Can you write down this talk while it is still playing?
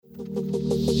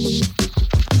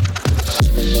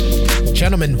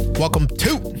gentlemen, welcome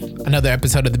to another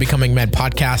episode of the Becoming Men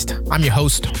podcast. I'm your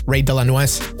host, Ray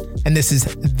Delanuez, and this is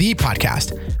the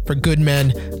podcast for good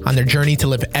men on their journey to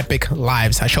live epic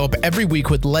lives. I show up every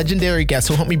week with legendary guests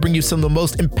who help me bring you some of the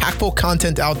most impactful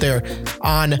content out there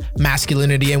on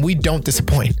masculinity, and we don't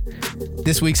disappoint.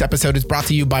 This week's episode is brought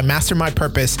to you by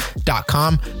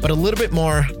mastermypurpose.com, but a little bit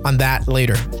more on that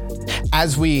later.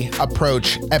 As we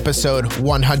approach episode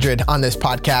 100 on this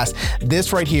podcast,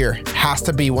 this right here has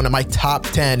to be one of my top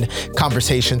 10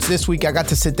 conversations. This week, I got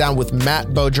to sit down with Matt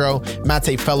Beaudreau. Matt's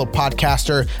a fellow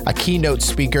podcaster, a keynote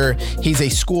speaker. He's a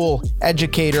school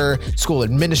educator, school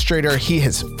administrator. He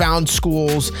has found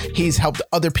schools. He's helped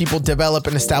other people develop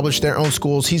and establish their own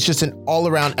schools. He's just an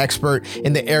all-around expert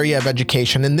in the area of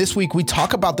education. And this week, we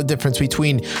talk about the difference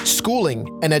between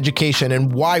schooling and education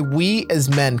and why we as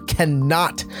men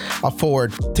cannot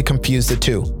afford to confuse the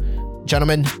two.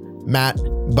 Gentlemen, Matt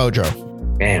Beaudreau.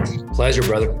 Man, pleasure,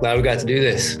 brother. Glad we got to do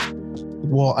this.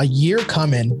 Well, a year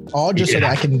coming, all just so that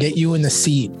I can get you in the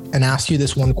seat and ask you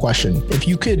this one question. If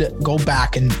you could go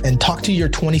back and talk to your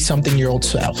 20-something-year-old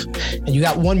self, and you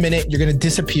got 1 minute, you're going to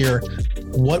disappear,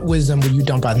 what wisdom would you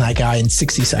dump on that guy in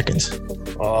 60 seconds?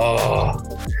 Oh,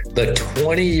 the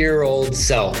 20-year-old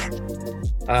self.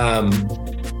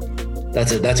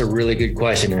 That's a really good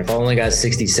question. If I only got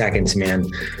 60 seconds, man.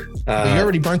 You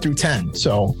already burned through 10,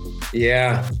 so.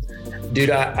 Yeah,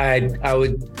 dude, I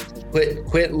would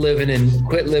quit living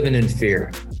in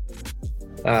fear.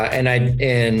 And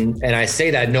I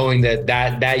say that knowing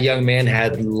that young man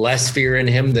had less fear in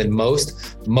him than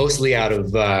mostly out of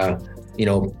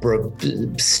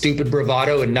stupid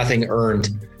bravado and nothing earned.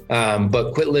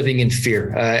 But quit living in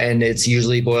fear. And it's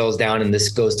usually boils down, and this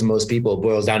goes to most people, it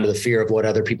boils down to the fear of what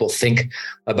other people think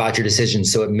about your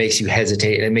decisions. So it makes you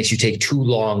hesitate and it makes you take too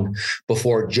long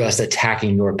before just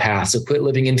attacking your path. So quit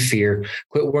living in fear,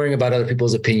 quit worrying about other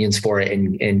people's opinions for it,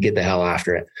 and get the hell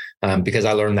after it. Because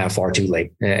I learned that far too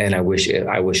late. And I wish I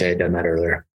had done that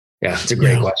earlier. Yeah, it's a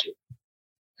great question.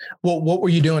 Well, what were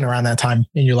you doing around that time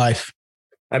in your life?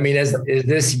 I mean, as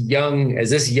this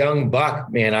young buck,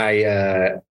 man,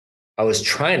 I was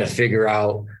trying to figure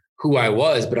out who I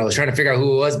was, but I was trying to figure out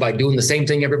who I was by doing the same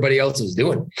thing everybody else was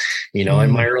doing.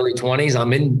 In my early 20s,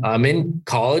 I'm in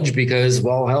college because,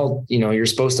 well, hell, you're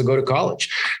supposed to go to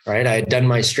college, right? I had done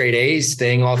my straight A's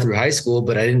thing all through high school,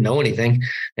 but I didn't know anything,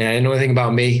 and I didn't know anything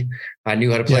about me. I knew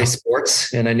how to play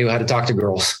sports, and I knew how to talk to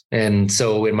girls. And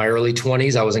so in my early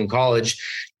 20s, I was in college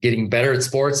getting better at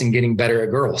sports and getting better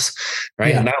at girls,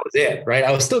 right? Yeah. And that was it, right?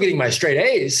 I was still getting my straight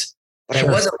A's, but I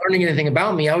wasn't learning anything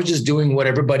about me. I was just doing what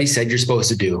everybody said you're supposed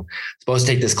to do. Supposed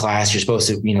to take this class. You're supposed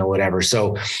to, whatever.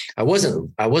 So I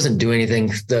wasn't doing anything.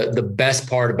 The best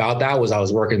part about that was I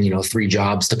was working, 3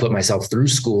 jobs to put myself through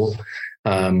school.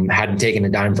 Hadn't taken a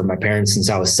dime from my parents since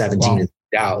I was 17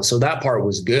 out. So that part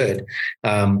was good.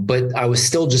 But I was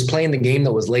still just playing the game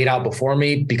that was laid out before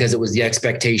me because it was the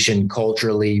expectation,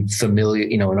 culturally, familiar,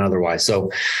 and otherwise.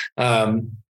 So,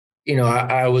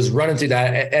 I was running through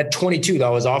that at 22, though. I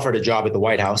was offered a job at the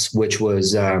White House, which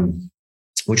was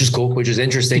cool, which was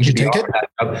interesting. Did you take it?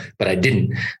 Job, but I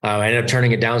didn't. I ended up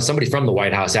turning it down. Somebody from the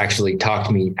White House actually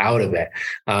talked me out of it.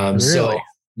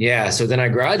 Really? So then I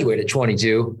graduated at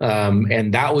 22.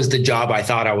 And that was the job I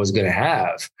thought I was going to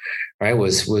have, right?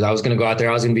 Was I was going to go out there.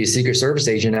 I was going to be a Secret Service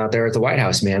agent out there at the White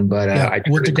House, man. But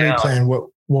what degree plan? What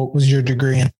was your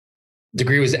degree in?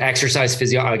 Degree was exercise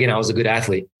physiology. Again, I was a good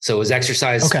athlete. So it was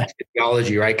exercise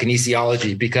physiology, right?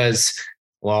 Kinesiology, because,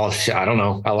 well, I don't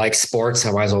know. I like sports.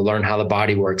 I might as well learn how the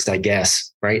body works, I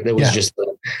guess. Right. It was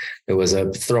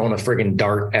throwing a friggin'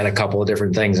 dart at a couple of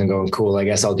different things and going, cool, I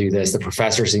guess I'll do this. The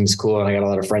professor seems cool. And I got a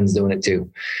lot of friends doing it too,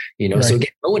 right. So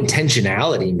get no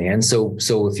intentionality, man. So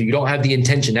if you don't have the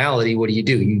intentionality, what do?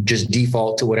 You just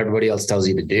default to what everybody else tells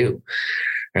you to do.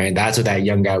 Right. That's what that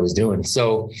young guy was doing.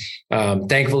 So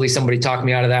thankfully somebody talked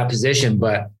me out of that position,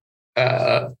 but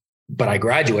I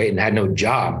graduated and had no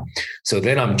job. So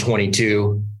then I'm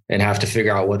 22 and have to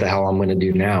figure out what the hell I'm going to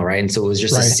do now. Right. And so it was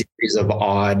just a series of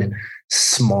odd,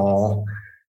 small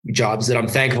jobs that I'm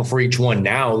thankful for each one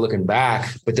now looking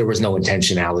back, but there was no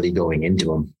intentionality going into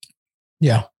them.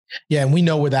 Yeah. Yeah. And we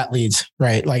know where that leads,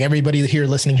 right? Like everybody here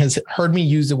listening has heard me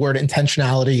use the word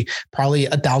intentionality probably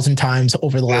 1,000 times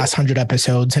over the last 100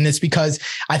 episodes. And it's because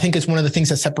I think it's one of the things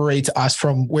that separates us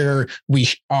from where we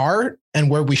are and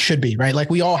where we should be, right? Like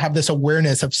we all have this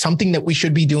awareness of something that we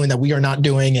should be doing that we are not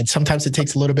doing. And sometimes it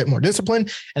takes a little bit more discipline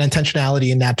and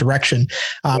intentionality in that direction.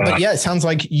 But yeah, it sounds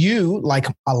like you, like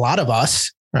a lot of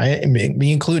us, right? And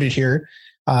me included here,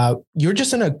 you're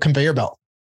just in a conveyor belt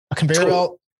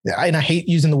and I hate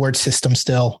using the word system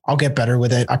still. I'll get better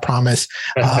with it. I promise.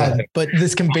 But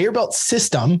this conveyor belt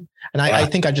system, and I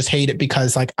think I just hate it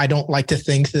because like, I don't like to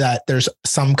think that there's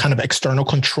some kind of external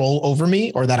control over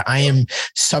me or that I am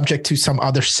subject to some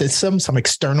other system, some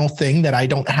external thing that I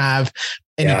don't have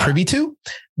any privy to,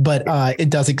 but it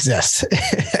does exist.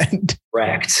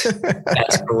 Correct.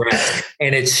 That's correct.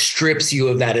 And it strips you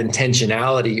of that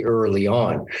intentionality early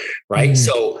on, right?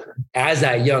 So as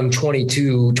that young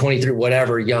 22, 23,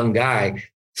 whatever young guy,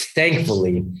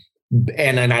 thankfully,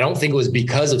 and I don't think it was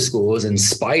because of school, it was in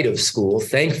spite of school.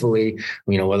 Thankfully,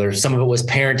 whether some of it was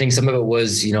parenting, some of it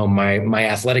was, my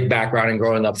athletic background and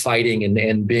growing up fighting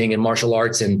and being in martial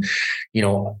arts. And,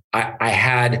 I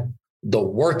had the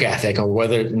work ethic, or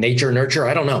whether nature or nurture,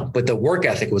 I don't know, but the work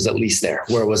ethic was at least there,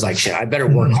 where it was like, shit, I better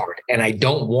work hard, and I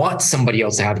don't want somebody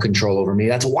else to have control over me.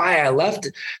 That's why I left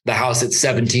the house at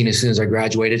 17 as soon as I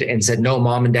graduated and said, no,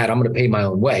 mom and dad, I'm going to pay my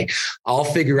own way. I'll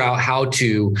figure out how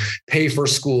to pay for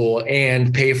school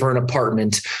and pay for an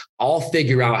apartment. I'll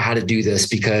figure out how to do this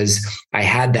because I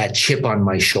had that chip on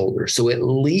my shoulder. So at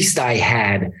least I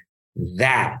had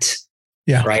that.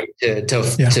 Yeah. Right.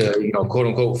 To quote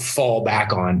unquote, fall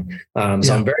back on. So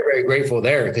I'm very, very grateful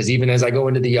there, because even as I go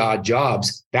into the odd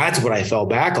jobs, that's what I fell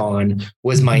back on,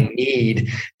 was my need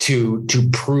to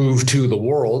prove to the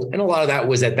world. And a lot of that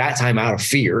was at that time out of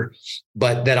fear,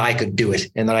 but that I could do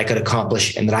it and that I could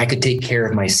accomplish and that I could take care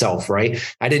of myself. Right.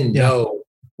 I didn't know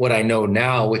what I know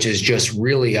now, which is just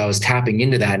really, I was tapping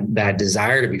into that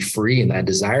desire to be free and that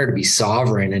desire to be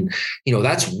sovereign. And,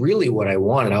 that's really what I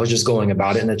wanted. I was just going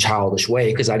about it in a childish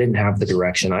way because I didn't have the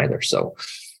direction either. So,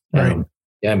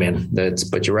 yeah, man,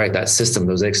 but you're right. That system,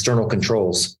 those external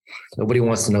controls, nobody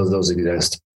wants to know those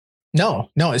exist. No,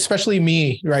 especially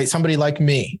me, right? Somebody like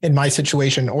me in my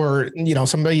situation, or,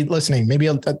 somebody listening, maybe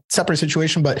a separate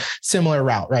situation, but similar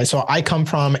route, right? So I come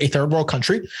from a third world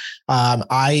country.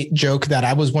 I joke that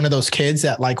I was one of those kids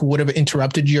that like would have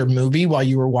interrupted your movie while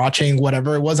you were watching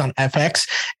whatever it was on FX.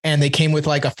 And they came with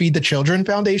like a Feed the Children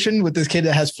Foundation with this kid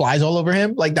that has flies all over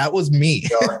him. Like that was me.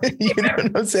 You know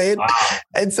what I'm saying? Wow.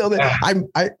 And so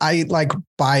that I like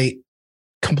by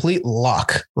complete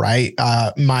luck, right?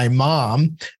 My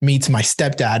mom meets my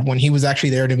stepdad when he was actually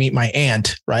there to meet my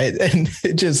aunt, right? And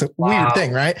it's just a weird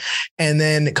thing, right? And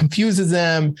then confuses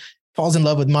them, falls in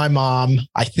love with my mom,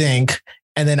 I think.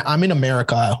 And then I'm in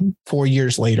America 4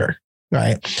 years later,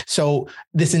 right? So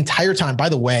this entire time, by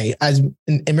the way, as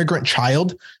an immigrant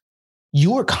child,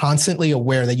 you are constantly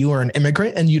aware that you are an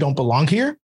immigrant and you don't belong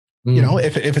here.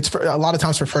 If it's for, a lot of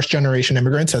times for first generation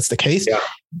immigrants, that's the case. Yeah.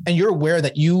 And you're aware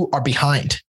that you are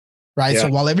behind, right? Yeah. So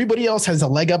while everybody else has a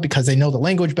leg up because they know the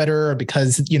language better, or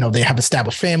because, they have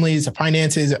established families, the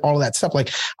finances, all that stuff, like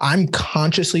I'm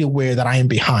consciously aware that I am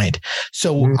behind.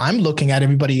 So I'm looking at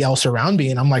everybody else around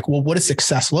me and I'm like, well, what does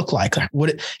success look like?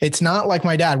 It's not like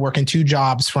my dad working 2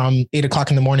 jobs from 8 o'clock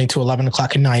in the morning to 11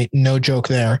 o'clock at night. No joke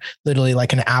there, literally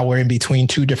like an hour in between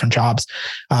 2 different jobs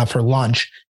for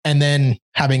lunch. And then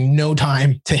having no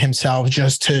time to himself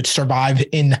just to survive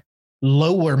in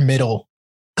lower middle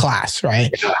class,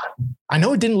 right? Yeah. I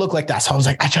know it didn't look like that. So I was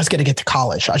like, I just got to get to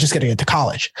college. Once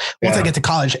I get to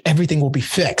college, everything will be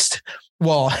fixed.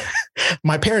 Well,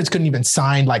 my parents couldn't even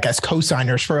sign like as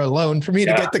co-signers for a loan for me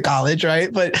to get to college,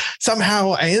 right? But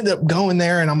somehow I ended up going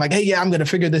there and I'm like, hey, I'm going to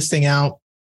figure this thing out.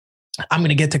 I'm going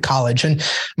to get to college. And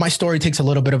my story takes a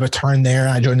little bit of a turn there.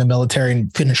 I joined the military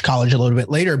and finished college a little bit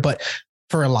later. But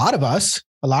for a lot of us,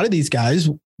 a lot of these guys,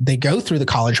 they go through the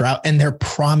college route and they're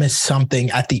promised something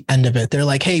at the end of it. They're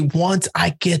like, hey, once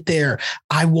I get there,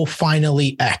 I will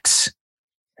finally X.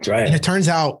 That's right. And it turns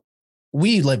out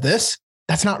we live this.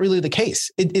 That's not really the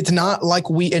case. It's not like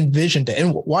we envisioned it.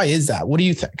 And why is that? What do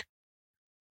you think?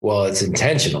 Well, it's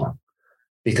intentional,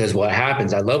 because what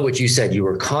happens, I love what you said. You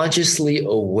were consciously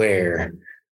aware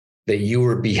that you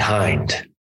were behind.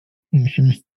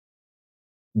 Mm-hmm.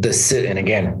 And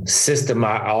again, system,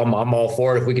 I'm all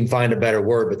for it if we can find a better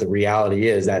word, but the reality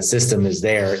is that system is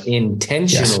there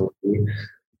intentionally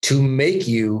to make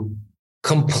you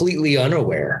completely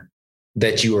unaware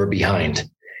that you are behind.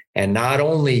 And not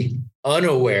only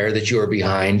unaware that you are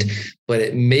behind, but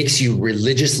it makes you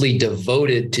religiously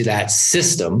devoted to that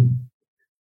system.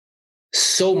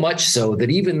 So much so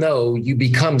that even though you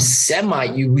become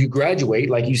you graduate,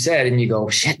 like you said, and you go,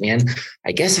 shit, man,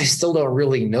 I guess I still don't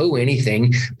really know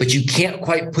anything, but you can't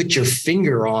quite put your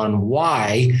finger on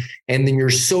why. And then you're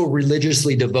so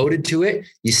religiously devoted to it,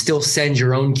 you still send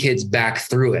your own kids back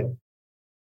through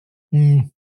it.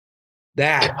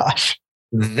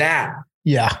 That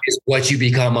Yeah. Is what you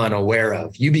become unaware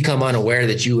of. You become unaware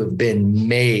that you have been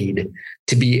made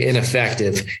to be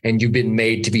ineffective, and you've been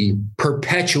made to be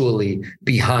perpetually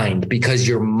behind because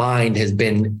your mind has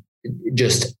been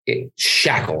just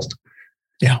shackled.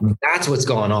 Yeah. That's what's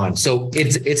going on. So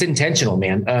it's intentional,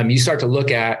 man. You start to look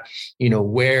at,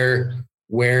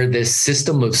 where this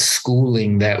system of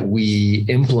schooling that we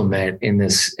implement in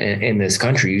this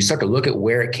country, you start to look at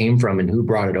where it came from and who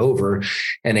brought it over.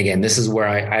 And again, this is where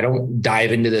I don't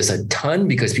dive into this a ton,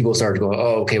 because people start to go,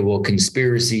 oh, okay, well,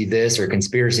 conspiracy this or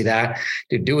conspiracy that.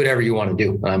 Dude, do whatever you want to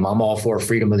do. I'm all for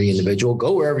freedom of the individual.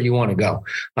 Go wherever you want to go.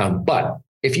 But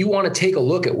if you want to take a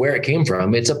look at where it came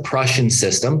from, it's a Prussian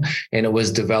system, and it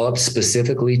was developed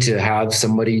specifically to have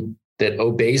somebody that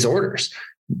obeys orders.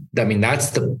 I mean, that's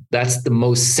the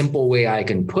most simple way I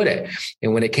can put it.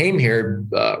 And when it came here,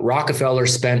 Rockefeller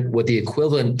spent what the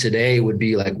equivalent today would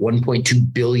be like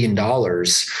 $1.2 billion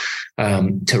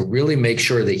to really make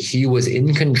sure that he was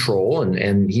in control,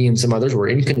 and he and some others were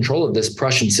in control of this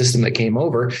Prussian system that came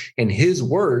over. And his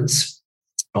words,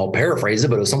 I'll paraphrase it,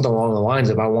 but it was something along the lines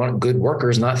of, I want good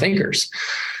workers, not thinkers.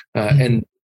 And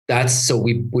that's, so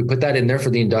we put that in there for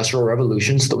the Industrial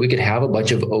Revolution so that we could have a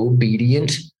bunch of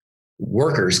obedient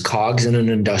workers, cogs in an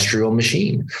industrial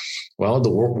machine. Well,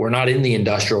 we're not in the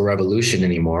Industrial Revolution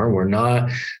anymore. We're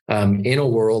not in a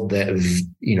world that,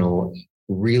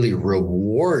 really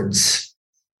rewards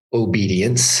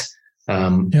obedience.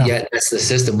 Yet that's the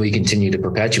system we continue to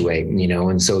perpetuate,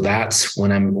 and so that's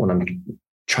when I'm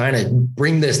trying to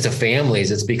bring this to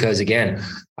families. It's because, again,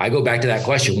 I go back to that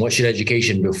question: what should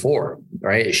education be for?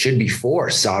 Right? It should be for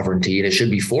sovereignty, and it should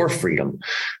be for freedom.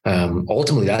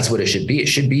 Ultimately, that's what it should be. It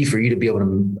should be for you to be able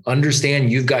to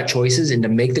understand you've got choices and to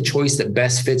make the choice that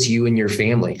best fits you and your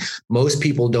family. Most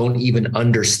people don't even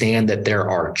understand that there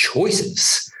are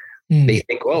choices. They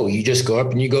think, oh, you just go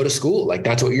up and you go to school. Like,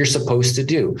 that's what you're supposed to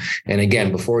do. And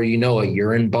again, before you know it,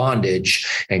 you're in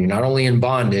bondage, and you're not only in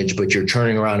bondage, but you're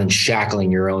turning around and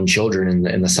shackling your own children,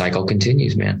 and the cycle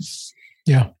continues, man.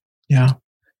 Yeah. Yeah.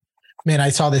 Man, I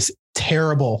saw this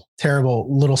terrible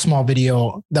little small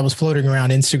video that was floating around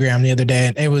Instagram the other day,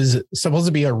 and it was supposed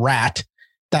to be a rat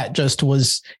that just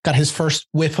got his first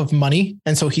whiff of money.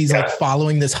 And so he's like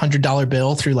following this $100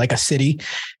 bill through like a city.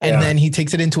 And then he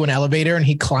takes it into an elevator and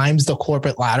he climbs the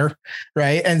corporate ladder.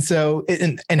 Right. And so,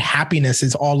 and happiness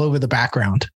is all over the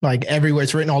background, like everywhere.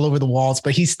 It's written all over the walls,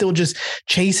 but he's still just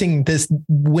chasing this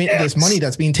this money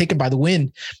that's being taken by the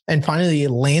wind. And finally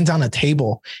it lands on a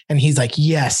table, and he's like,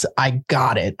 yes, I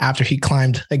got it. After he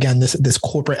climbed again, this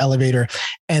corporate elevator,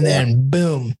 and then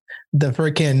boom, the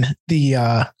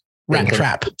rat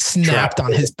trap snapped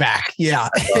on his back. Yeah.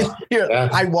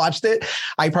 I watched it.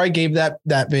 I probably gave that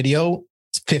video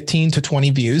 15 to 20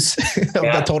 views of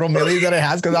the total millions that it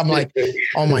has. Cause I'm like,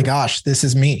 oh my gosh, this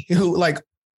is me. Who, like,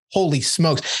 holy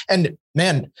smokes. And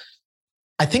man,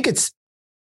 I think it's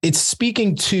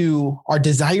speaking to our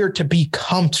desire to be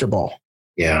comfortable.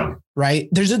 Yeah. Right.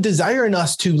 There's a desire in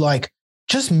us to like,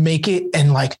 just make it,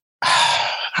 and like,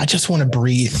 I just want to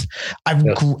breathe.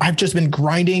 I've just been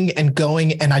grinding and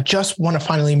going, and I just want to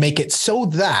finally make it so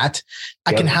that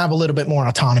I can have a little bit more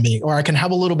autonomy, or I can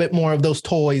have a little bit more of those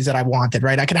toys that I wanted,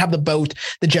 right? I can have the boat,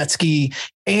 the jet ski,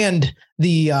 and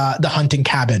the hunting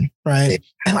cabin, right?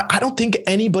 And I don't think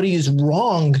anybody is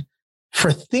wrong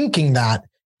for thinking that.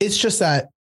 It's just that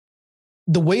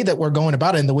the way that we're going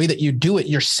about it and the way that you do it,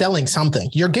 you're selling something,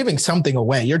 you're giving something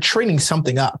away, you're trading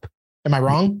something up. Am I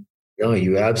wrong? No,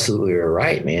 you absolutely are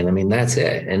right, man. I mean, that's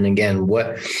it. And again,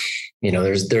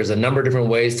 there's a number of different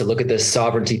ways to look at this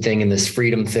sovereignty thing and this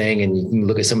freedom thing. And you can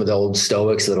look at some of the old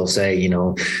Stoics that'll say,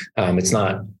 it's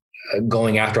not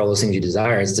going after all those things you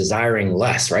desire, it's desiring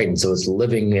less, right? And so it's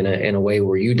living in a way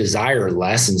where you desire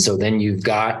less. And so then you've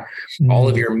got all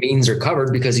of your means are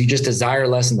covered because you just desire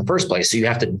less in the first place. So you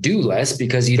have to do less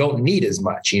because you don't need as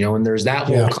much, and there's that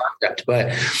whole concept.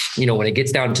 But, when it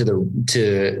gets down to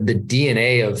the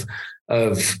DNA of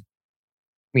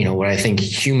what I think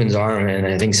humans are, and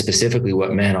I think specifically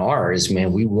what men are, is,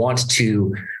 man, we want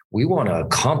to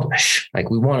accomplish, like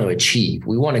we want to achieve,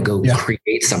 we want to go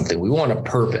create something. We want a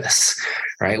purpose,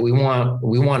 right? We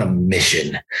want a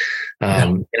mission.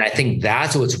 And I think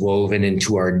that's what's woven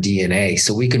into our DNA.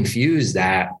 So we confuse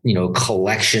that,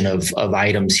 collection of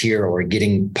items here, or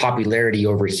getting popularity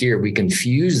over here. We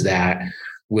confuse that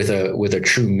with a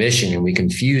true mission, and we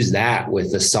confuse that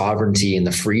with the sovereignty and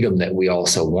the freedom that we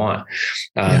also want.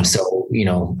 So,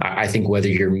 I think whether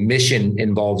your mission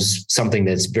involves something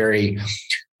that's very,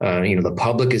 the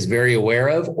public is very aware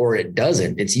of, or it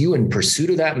doesn't, it's you in pursuit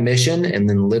of that mission, and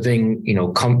then living,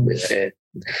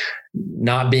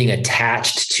 not being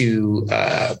attached to,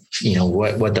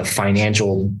 what the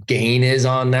financial gain is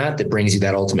on that brings you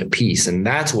that ultimate peace. And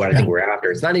that's what I think we're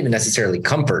after. It's not even necessarily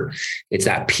comfort. It's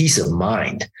that peace of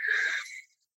mind.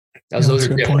 Those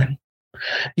are different. Point.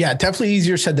 Yeah, definitely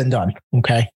easier said than done.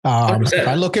 Okay. If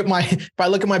I look at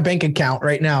my bank account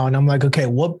right now and I'm like, okay,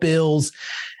 what bills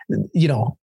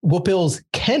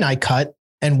can I cut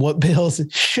and what bills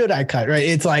should I cut? Right.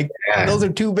 It's like, those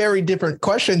are two very different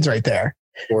questions right there.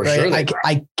 For right? Sure.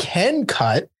 I can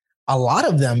cut a lot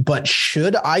of them, but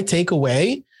should I take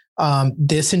away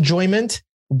this enjoyment,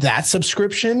 that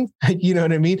subscription, you know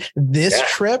what I mean? This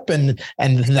trip and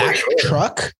that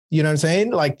truck, you know what I'm saying?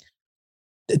 Like,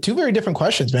 two very different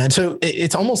questions, man. So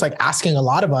it's almost like asking a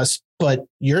lot of us, but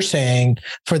you're saying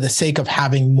for the sake of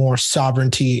having more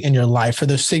sovereignty in your life, for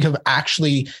the sake of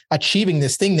actually achieving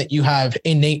this thing that you have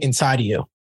innate inside of you.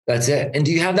 That's it. And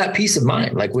do you have that peace of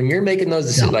mind? Like when you're making those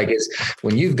decisions, like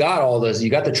when you've got all those, you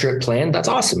got the trip planned, that's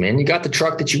awesome, man. You got the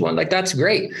truck that you want, like, that's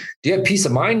great. Do you have peace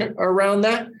of mind around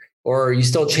that? Or are you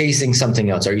still chasing something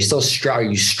else? Are you still are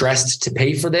you stressed to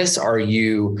pay for this? Are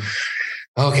you,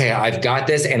 okay, I've got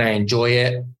this and I enjoy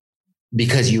it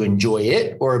because you enjoy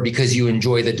it, or because you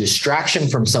enjoy the distraction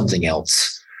from something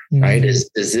else, right? Is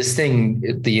this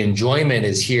thing, the enjoyment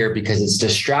is here because it's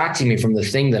distracting me from the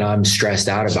thing that I'm stressed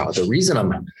out about. The reason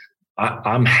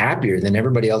I'm happier than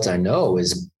everybody else I know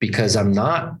is because I'm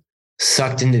not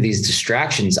sucked into these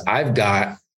distractions. I've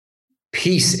got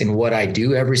peace in what I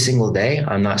do every single day.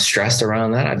 I'm not stressed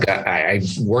around that. I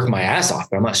work my ass off,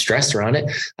 but I'm not stressed around it.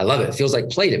 I love it. It feels like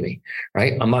play to me,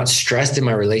 right? I'm not stressed in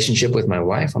my relationship with my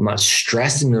wife. I'm not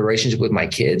stressed in the relationship with my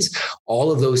kids.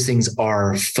 All of those things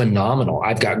are phenomenal.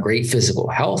 I've got great physical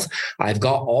health. I've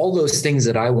got all those things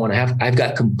that I want to have. I've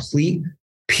got complete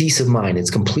peace of mind.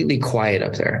 It's completely quiet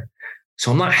up there. So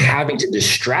I'm not having to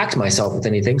distract myself with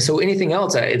anything. So anything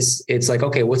else, it's like,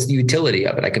 okay, what's the utility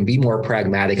of it? I can be more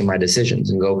pragmatic in my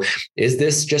decisions and go, is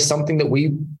this just something that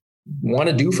we want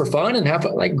to do for fun and have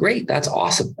like, great, that's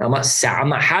awesome. I'm not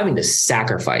having to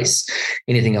sacrifice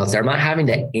anything else there. I'm not having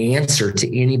to answer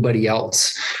to anybody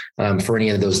else for any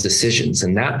of those decisions.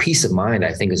 And that peace of mind,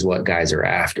 I think, is what guys are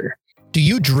after. Do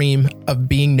you dream of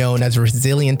being known as a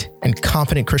resilient and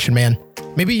confident Christian man?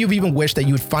 Maybe you've even wished that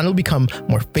you would finally become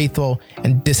more faithful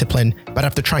and disciplined, but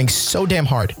after trying so damn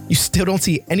hard, you still don't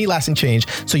see any lasting change,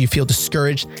 so you feel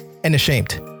discouraged and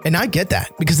ashamed. And I get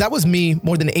that, because that was me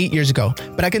more than 8 years ago.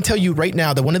 But I can tell you right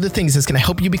now that one of the things that's going to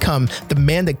help you become the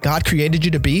man that God created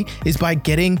you to be is by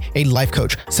getting a life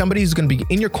coach, somebody who's going to be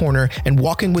in your corner and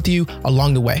walking with you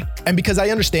along the way. And because I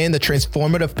understand the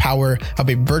transformative power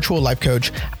of a virtual life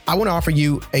coach, I want to offer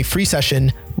you a free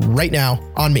session right now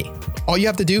on me. All you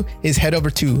have to do is head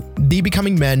over to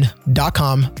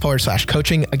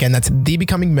thebecomingmen.com/coaching. Again, that's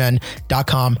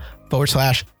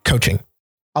thebecomingmen.com/coaching.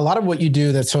 A lot of what you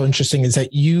do that's so interesting is that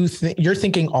you're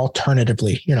thinking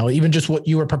alternatively, even just what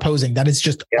you were proposing, that is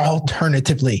just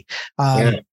alternatively.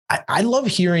 I love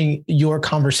hearing your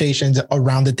conversations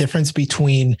around the difference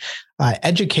between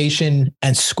education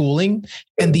and schooling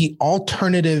and the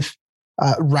alternative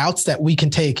routes that we can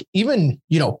take, even,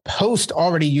 post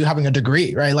already you having a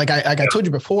degree, right? Like I told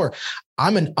you before,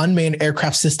 I'm an unmanned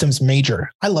aircraft systems major.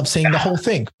 I love saying the whole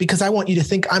thing because I want you to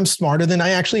think I'm smarter than I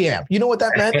actually am. You know what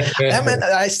that meant? That meant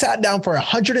I sat down for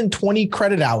 120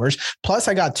 credit hours. Plus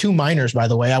I got 2 minors, by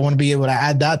the way. I want to be able to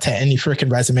add that to any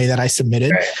freaking resume that I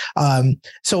submitted.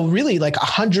 So really like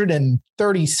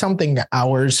 130 something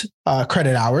hours,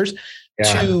 credit hours.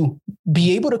 To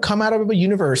be able to come out of a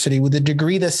university with a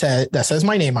degree that says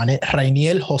my name on it,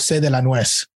 Rainiel José de la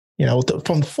Nuez,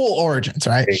 from full origins,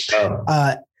 right?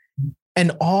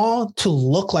 And all to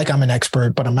look like I'm an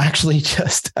expert, but I'm actually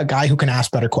just a guy who can ask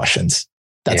better questions.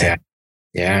 That's it.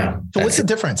 Yeah. So what's the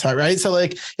difference, right? So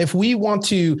like, if we want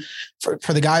to,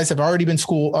 for the guys that have already been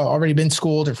schooled,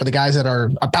 or for the guys that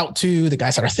are about to, the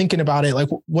guys that are thinking about it, like,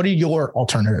 what are your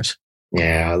alternatives?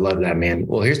 Yeah, I love that, man.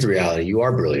 Well, here's the reality. You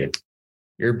are brilliant.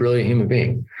 You're a brilliant human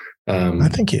being. I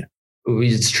thank you.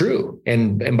 It's true.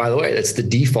 And by the way, that's the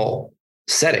default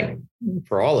setting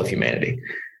for all of humanity.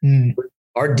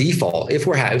 Our default, if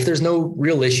there's no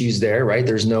real issues there, right?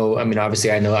 There's no,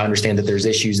 obviously I understand that there's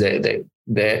issues that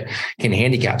can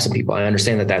handicap some people. I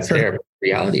understand that that's there. But the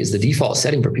reality is the default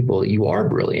setting for people, you are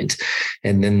brilliant.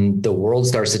 And then the world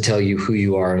starts to tell you who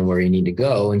you are and where you need to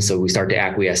go. And so we start to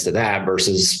acquiesce to that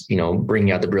versus,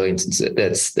 bringing out the brilliance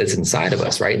that's inside of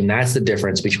us. Right. And that's the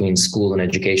difference between school and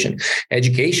education.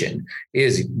 Education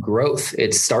is growth.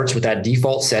 It starts with that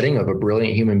default setting of a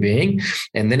brilliant human being,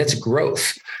 and then it's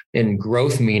growth. and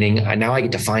growth meaning now I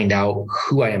get to find out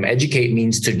who I am. Educate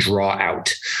means to draw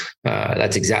out.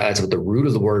 That's what the root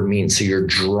of the word means. So you're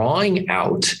drawing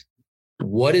out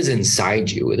what is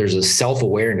inside you. There's a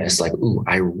self-awareness like, ooh,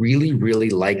 I really, really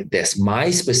like this.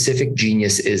 My specific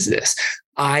genius is this.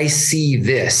 I see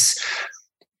this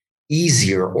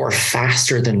easier or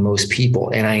faster than most people.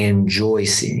 And I enjoy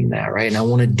seeing that, right? And I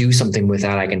want to do something with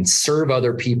that. I can serve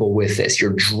other people with this.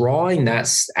 You're drawing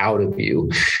that out of you.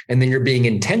 And then you're being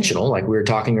intentional, like we were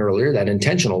talking earlier, that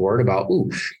intentional word about,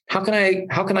 ooh, how can I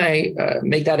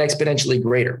make that exponentially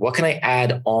greater? What can I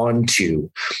add on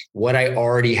to what I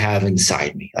already have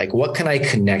inside me? Like, what can I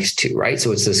connect to, right?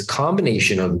 So it's this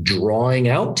combination of drawing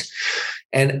out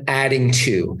and adding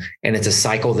to, and it's a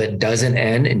cycle that doesn't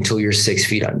end until you're 6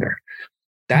 feet under.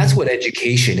 That's what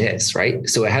education is, right?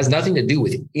 So it has nothing to do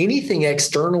with anything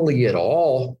externally at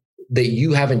all that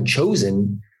you haven't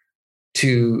chosen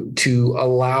to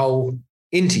allow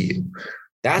into you.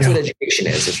 That's what education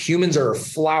is. If humans are a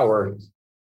flower,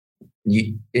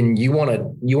 you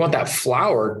want that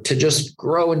flower to just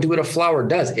grow and do what a flower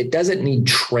does. It doesn't need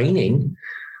training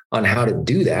on how to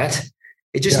do that.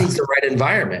 It just needs the right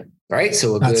environment. Right.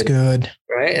 So that's good.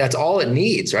 Right. That's all it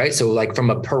needs. Right. So like from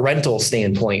a parental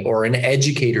standpoint or an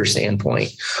educator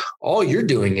standpoint, all you're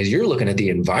doing is you're looking at the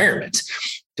environment.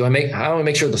 How do I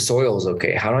make sure the soil is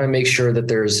okay? How do I make sure that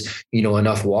there's,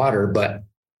 enough water,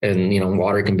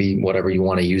 water can be whatever you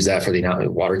want to use that for.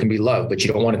 Water can be love, but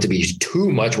you don't want it to be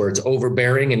too much where it's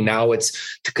overbearing. And now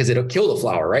it's because it'll kill the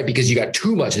flower, right? Because you got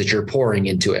too much that you're pouring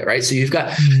into it, right? So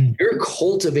you're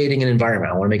cultivating an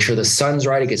environment. I want to make sure the sun's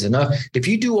right. It gets enough. If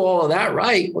you do all of that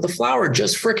right, well, the flower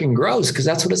just freaking grows because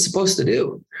that's what it's supposed to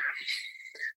do.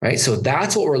 Right. So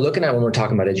that's what we're looking at when we're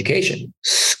talking about education.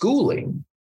 Schooling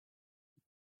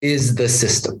is the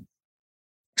system.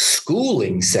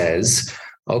 Schooling says,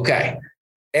 okay,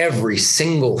 every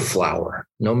single flower,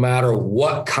 no matter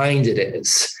what kind it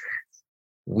is,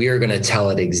 we are going to tell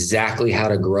it exactly how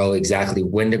to grow, exactly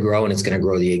when to grow, and it's going to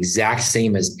grow the exact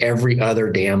same as every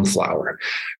other damn flower,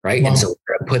 right? Wow. And so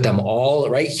we're going to put them all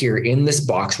right here in this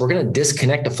box. We're going to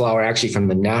disconnect the flower actually from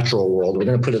the natural world. We're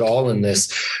going to put it all in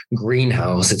this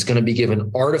greenhouse. It's going to be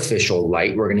given artificial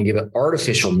light. We're going to give it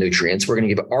artificial nutrients. We're going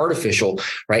to give it artificial,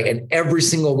 right? And every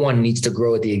single one needs to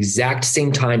grow at the exact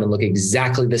same time and look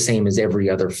exactly the same as every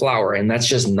other flower. And that's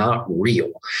just not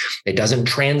real. It doesn't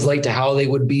translate to how they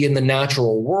would be in the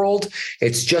natural world.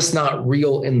 It's just not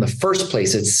real in the first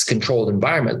place. It's controlled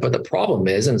environment. But the problem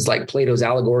is, and it's like Plato's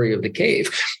allegory of the cave,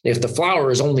 if the flower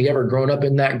has only ever grown up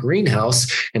in that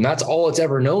greenhouse and that's all it's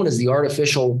ever known is the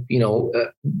artificial,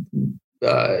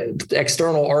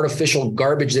 external artificial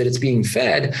garbage that it's being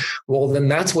fed, well, then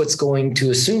that's what's going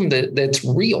to assume that that's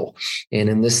real. And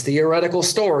in this theoretical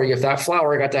story, if that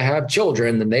flower got to have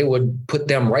children, then they would put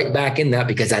them right back in that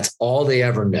because that's all they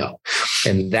ever know.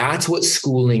 And that's what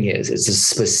schooling is. It's a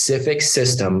specific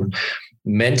system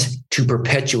meant to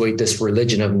perpetuate this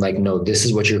religion of like, no, this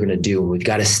is what you're going to do. And we've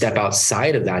got to step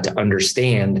outside of that to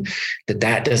understand that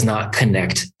that does not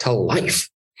connect to life.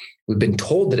 We've been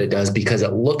told that it does because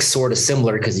it looks sort of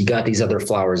similar because you got these other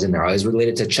flowers in there. I was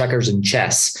related to checkers and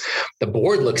chess. The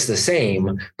board looks the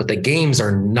same, but the games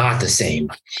are not the same.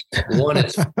 One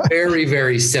is very,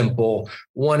 very simple.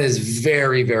 One is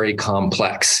very, very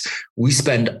complex. We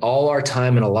spend all our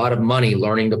time and a lot of money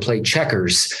learning to play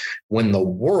checkers when the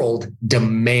world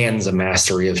demands a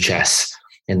mastery of chess.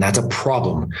 And that's a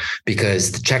problem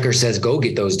because the checker says, go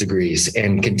get those degrees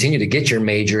and continue to get your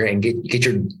major and get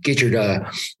your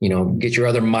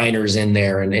other minors in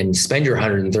there and spend your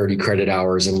 130 credit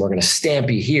hours. And we're going to stamp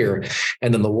you here.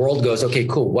 And then the world goes, okay,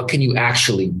 cool. What can you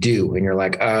actually do? And you're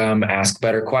like, ask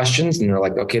better questions. And they're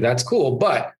like, okay, that's cool.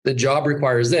 But the job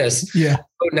requires this. Yeah.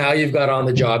 So now you've got on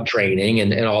the job training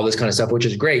and all this kind of stuff, which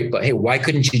is great. But hey, why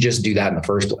couldn't you just do that in the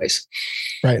first place?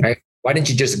 Right? Why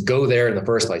didn't you just go there in the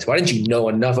first place? Why didn't you know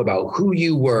enough about who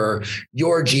you were,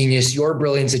 your genius, your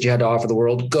brilliance that you had to offer the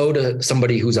world? Go to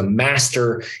somebody who's a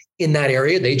master in that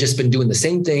area. They've just been doing the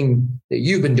same thing that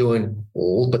you've been doing,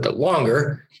 but the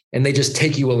longer, and they just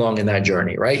take you along in that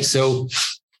journey, right? So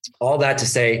all that to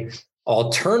say,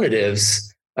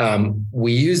 alternatives,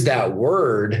 we use that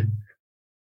word.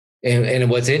 And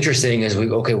what's interesting is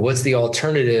what's the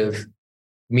alternative?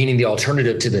 Meaning the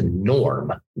alternative to the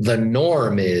norm. The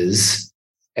norm is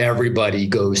everybody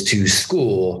goes to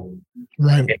school,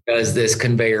 right? It does this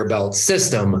conveyor belt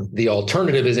system. The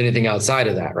alternative is anything outside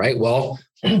of that, right? Well,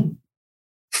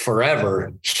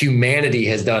 forever, humanity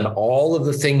has done all of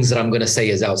the things that I'm going to say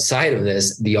is outside of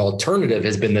this. The alternative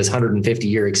has been this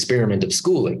 150-year experiment of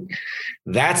schooling.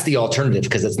 That's the alternative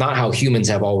because it's not how humans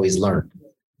have always learned.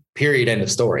 period, end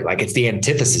of story. Like it's the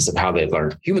antithesis of how they've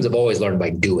learned. Humans have always learned by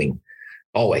doing,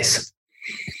 always.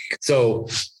 So,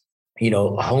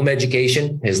 home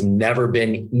education has never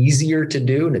been easier to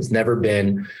do, and it's never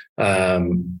been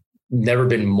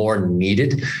more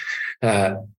needed.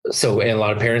 So, and a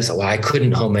lot of parents say, well, I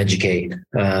couldn't home educate.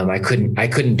 I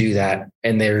couldn't do that.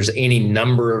 And there's any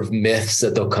number of myths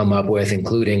that they'll come up with,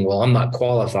 including, well, I'm not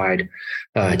qualified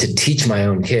to teach my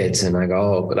own kids. And I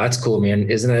go, oh, that's cool, man.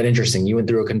 Isn't that interesting? You went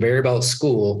through a conveyor belt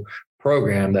school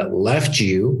program that left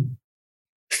you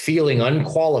feeling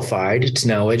unqualified to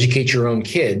now educate your own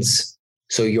kids.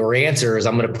 So your answer is,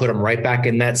 I'm going to put them right back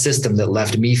in that system that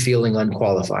left me feeling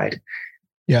unqualified.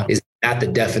 Yeah. Is that the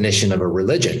definition of a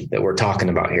religion that we're talking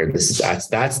about here?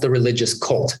 That's the religious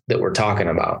cult that we're talking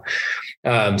about.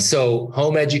 So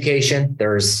home education,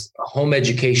 there's home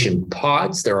education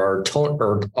pods. There are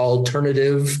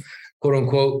alternative, quote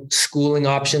unquote, schooling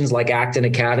options like Acton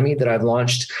Academy that I've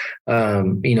launched,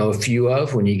 a few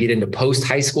of. When you get into post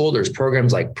high school, there's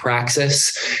programs like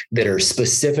Praxis that are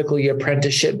specifically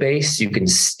apprenticeship based. You can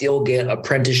still get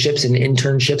apprenticeships and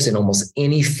internships in almost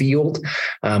any field.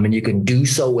 And you can do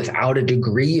so without a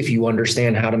degree if you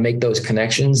understand how to make those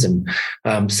connections. And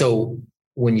so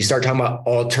when you start talking about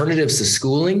alternatives to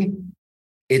schooling,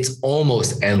 it's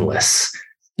almost endless.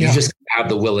 You just have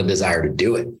the will and desire to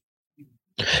do it.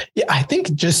 Yeah, I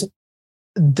think just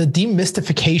the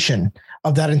demystification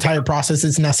of that entire process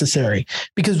is necessary,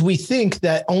 because we think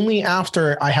that only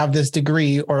after I have this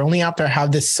degree or only after I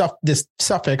have this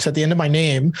suffix at the end of my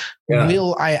name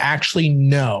will I actually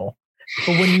know.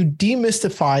 But when you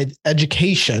demystify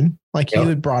education, like you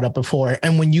had brought up before,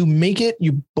 and when you make it,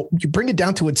 you bring it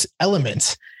down to its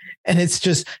elements. And it's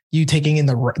just you taking in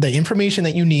the information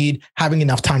that you need, having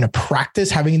enough time to practice,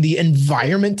 having the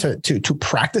environment to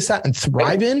practice that and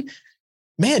thrive in.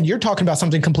 Man, you're talking about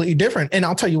something completely different. And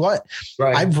I'll tell you what,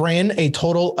 I've ran a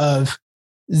total of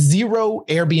 0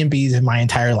 Airbnbs in my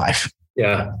entire life.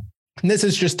 Yeah. And this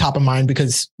is just top of mind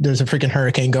because there's a freaking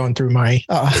hurricane going through my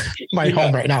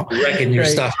home right now. Wrecking your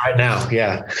stuff right now.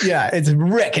 Yeah. Yeah. It's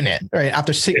wrecking it. Right.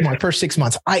 After my first 6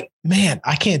 months, I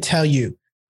can't tell you.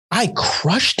 I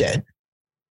crushed it.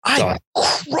 I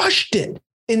crushed it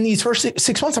in these first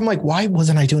 6 months. I'm like, why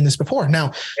wasn't I doing this before?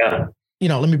 Now,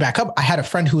 let me back up. I had a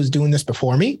friend who was doing this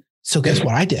before me. So guess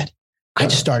what I did? I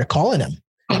just started calling him.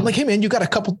 I'm like, hey man, you got a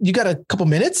couple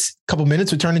minutes? A couple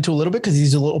minutes would turn into a little bit because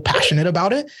he's a little passionate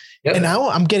about it. Yep. And now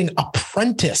I'm getting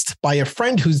apprenticed by a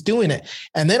friend who's doing it.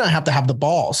 And then I have to have the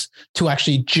balls to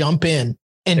actually jump in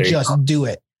and just do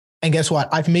it. And guess what?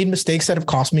 I've made mistakes that have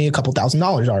cost me a couple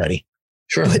 $1,000s already.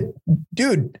 Sure. But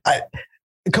dude,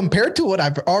 compared to what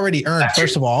I've already earned,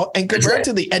 first of all, and compared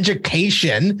to the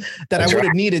education that I would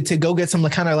have needed to go get some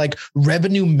kind of like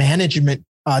revenue management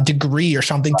degree or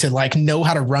something to like know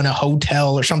how to run a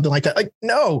hotel or something like that. Like,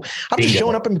 no, I'm just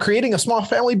showing up and creating a small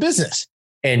family business.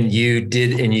 And you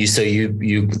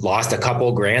lost a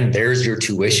couple grand. There's your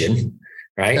tuition,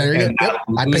 right? And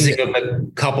losing a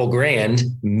couple grand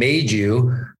made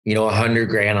you,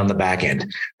 $100,000 on the back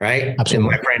end, right? Absolutely. And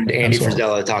my friend Andy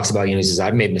Frisella talks about, he says,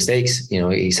 I've made mistakes.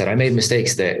 He said, I made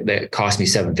mistakes that cost me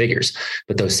 7 figures,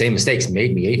 but those same mistakes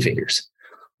made me 8 figures.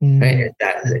 Right?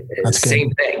 That's the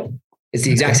same thing. It's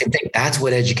the exact same thing. That's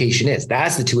what education is.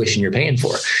 That's the tuition you're paying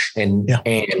for. And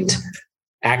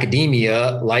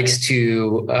academia likes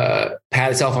to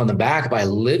pat itself on the back by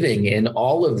living in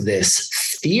all of this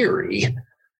theory,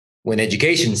 when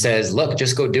education says, look,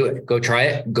 just go do it. Go try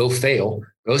it. Go fail.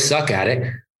 Go suck at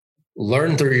it.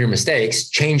 Learn through your mistakes.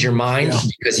 Change your mind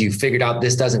because you figured out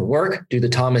this doesn't work. Do the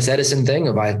Thomas Edison thing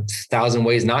of 1,000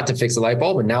 ways not to fix a light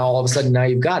bulb. And now all of a sudden, now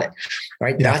you've got it.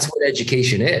 Right. Yeah. That's what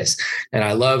education is. And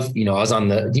I love, I was on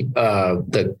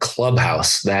the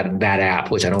Clubhouse, that app,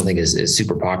 which I don't think is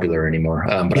super popular anymore.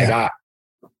 But I got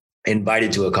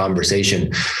invited to a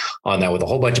conversation on that with a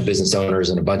whole bunch of business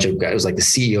owners and a bunch of guys. It was like the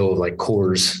CEO of like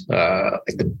Coors,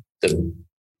 like the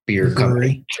beer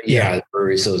company. The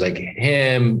brewery. So it was like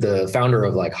him, the founder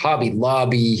of like Hobby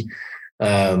Lobby.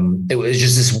 It was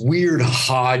just this weird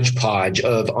hodgepodge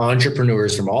of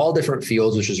entrepreneurs from all different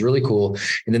fields, which was really cool.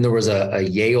 And then there was a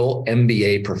Yale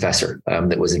MBA professor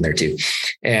that was in there too,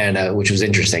 and which was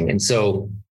interesting. And so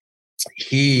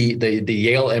the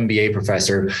Yale MBA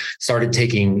professor started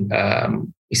taking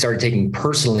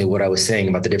personally what I was saying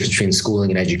about the difference between schooling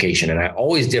and education. And I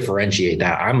always differentiate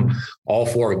that. I'm all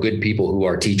for good people who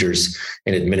are teachers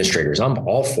and administrators. I'm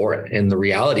all for it. And the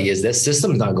reality is that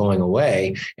system's not going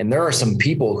away. And there are some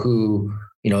people who,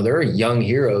 there are young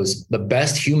heroes, the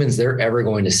best humans they're ever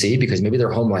going to see, because maybe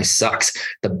their home life sucks.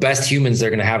 The best humans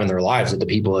they're going to have in their lives are the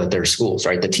people at their schools,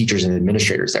 right? The teachers and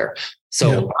administrators there.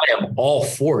 So I am all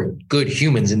for good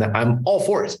humans, and I'm all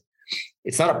for it.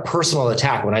 It's not a personal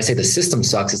attack. When I say the system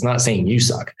sucks, it's not saying you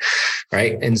suck.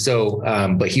 Right. And so,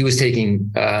 but he was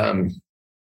taking,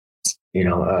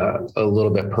 a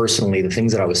little bit personally, the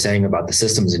things that I was saying about the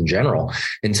systems in general.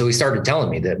 And so he started telling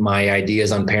me that my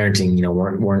ideas on parenting,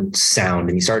 weren't sound.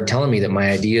 And he started telling me that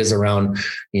my ideas around,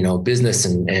 business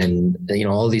and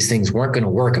all these things weren't going to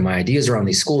work. And my ideas around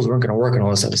these schools weren't going to work and all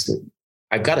this stuff. I said,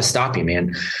 I've got to stop you,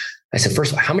 man. I said,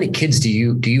 first of all, how many kids do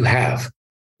you have?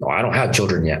 Oh, I don't have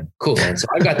children yet. Cool, man. So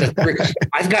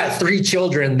I've got three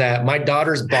children that my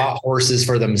daughters bought horses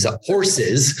for themselves.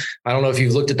 Horses. I don't know if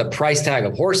you've looked at the price tag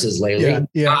of horses lately.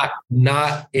 Yeah.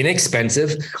 Not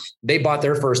inexpensive. They bought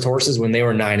their first horses when they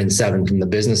were 9 and 7 from the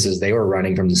businesses they were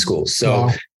running from the schools.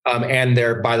 So, and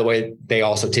by the way, they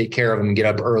also take care of them, get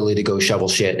up early to go shovel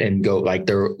shit and go, like,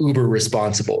 they're uber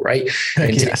responsible. Right.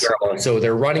 And take care of them. So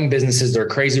they're running businesses. They're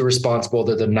crazy responsible.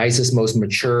 They're the nicest, most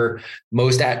mature,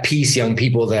 most at peace young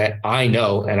people that I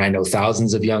know. And I know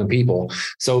thousands of young people.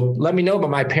 So let me know,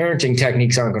 but my parenting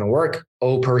techniques aren't going to work.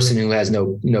 Oh, person who has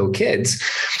no kids.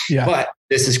 Yeah. But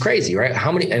this is crazy, right?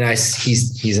 How many? And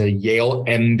he's a Yale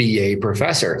MBA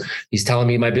professor. He's telling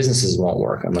me my businesses won't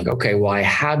work. I'm like, okay, well, I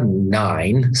have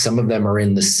 9. Some of them are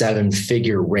in the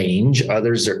 7-figure range.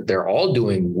 Others they're all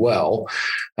doing well.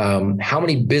 How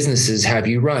many businesses have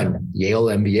you run? Yale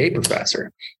MBA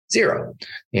professor. 0.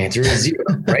 The answer is 0,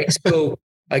 right? So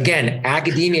again,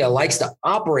 academia likes to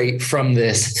operate from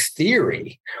this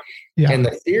theory, and the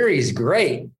theory is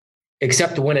great,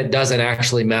 except when it doesn't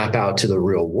actually map out to the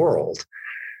real world.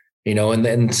 And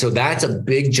then, so that's a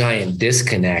big, giant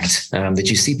disconnect that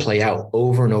you see play out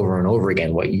over and over and over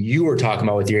again. What you were talking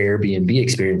about with your Airbnb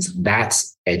experience,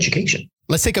 that's education.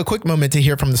 Let's take a quick moment to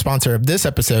hear from the sponsor of this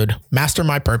episode,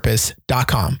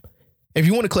 MasterMyPurpose.com. If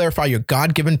you want to clarify your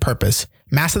God-given purpose,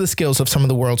 master the skills of some of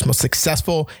the world's most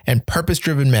successful and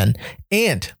purpose-driven men,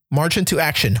 and march into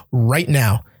action right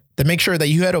now, then make sure that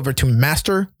you head over to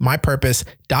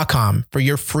MasterMyPurpose.com for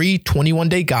your free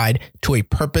 21-day guide to a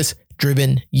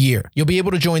purpose-driven year. You'll be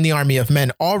able to join the army of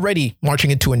men already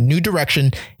marching into a new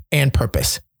direction and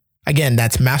purpose. Again,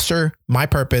 that's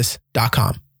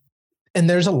MasterMyPurpose.com. And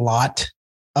there's a lot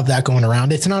of that going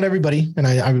around. It's not everybody. And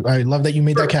I love that you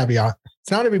made that caveat.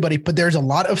 It's not everybody, but there's a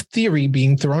lot of theory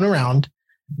being thrown around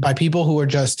by people who are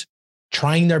just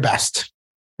trying their best,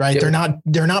 right? Yep.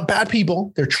 They're not bad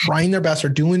people. They're trying their best.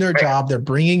 They're doing their job. They're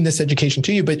bringing this education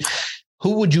to you. But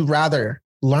who would you rather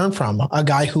learn from? A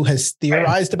guy who has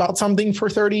theorized about something for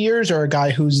 30 years or a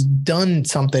guy who's done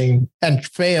something and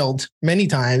failed many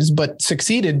times, but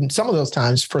succeeded some of those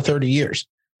times for 30 years?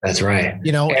 That's right. And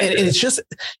it's just,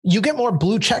 you get more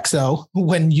blue checks though,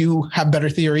 when you have better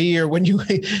theory, or when you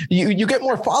get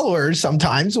more followers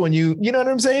sometimes when you know what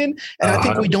I'm saying? And I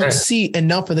think we don't see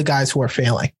enough of the guys who are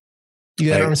failing.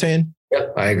 You know what I'm saying?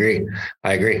 Yep, I agree.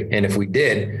 And if we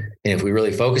did, and if we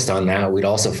really focused on that, we'd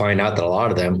also find out that a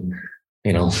lot of them,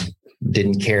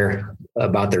 didn't care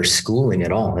about their schooling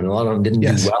at all. And a lot of them didn't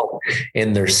do well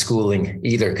in their schooling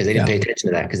either, because they didn't pay attention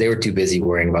to that, because they were too busy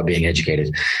worrying about being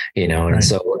educated, and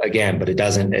so again, but it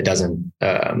doesn't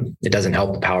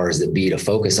help the powers that be to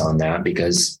focus on that,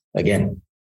 because again,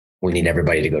 we need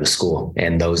everybody to go to school,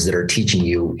 and those that are teaching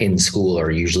you in school are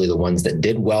usually the ones that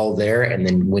did well there and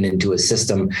then went into a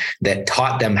system that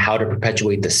taught them how to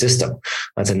perpetuate the system.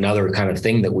 That's another kind of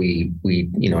thing that we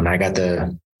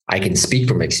and I can speak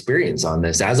from experience on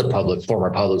this as a former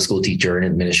public school teacher and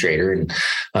administrator. And,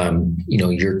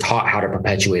 you're taught how to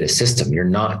perpetuate a system. You're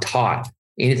not taught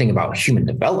anything about human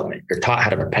development. You're taught how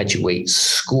to perpetuate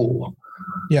school.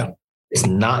 Yeah. It's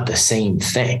not the same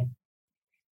thing.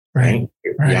 Right.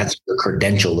 That's what the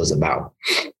credential is about.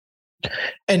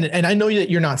 And I know that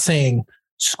you're not saying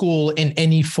school in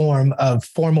any form of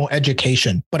formal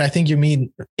education, but I think you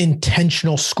mean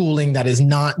intentional schooling that is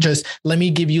not just, let me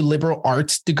give you liberal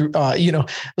arts degree, let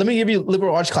me give you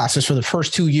liberal arts classes for the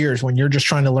first 2 years when you're just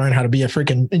trying to learn how to be a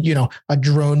freaking, a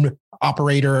drone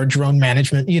operator or drone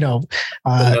management,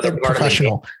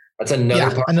 professional. That's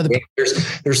another part.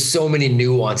 There's so many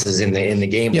nuances in the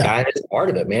game. Yeah. That is part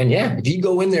of it, man. Yeah. If you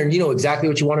go in there and you know exactly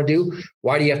what you want to do,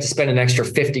 why do you have to spend an extra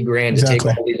 $50,000 to take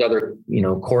all these other,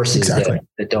 courses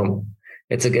that don't,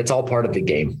 it's all part of the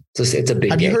game. It's a big game.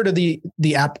 Have you heard of the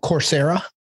app Coursera?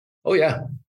 Oh yeah.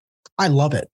 I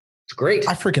love it. It's great.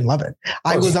 I freaking love it.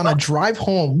 I was on a drive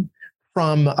home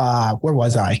from, where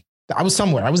was I? I was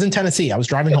somewhere. I was in Tennessee. I was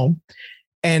driving home.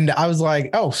 And I was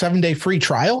like, 7-day free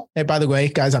trial. And by the way,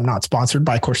 guys, I'm not sponsored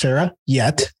by Coursera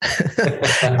yet.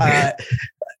 I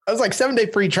was like,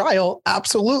 7-day free trial.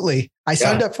 Absolutely. I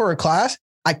signed up for a class.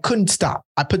 I couldn't stop.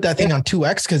 I put that thing on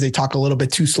 2X because they talk a little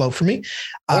bit too slow for me.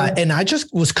 And I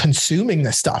just was consuming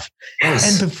this stuff. Yes.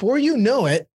 And before you know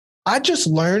it, I just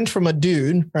learned from a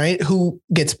dude, right, who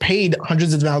gets paid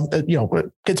hundreds of thousands,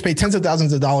 gets paid tens of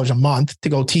thousands of dollars a month to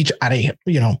go teach at a,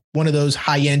 one of those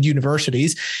high end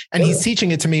universities. And he's teaching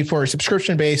it to me for a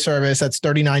subscription based service that's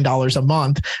 $39 a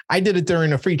month. I did it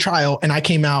during a free trial and I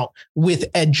came out with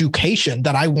education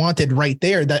that I wanted right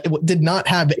there that did not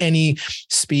have any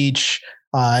speech,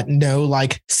 no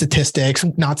like statistics,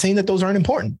 not saying that those aren't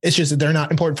important. It's just that they're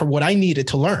not important for what I needed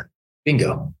to learn.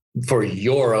 Bingo. For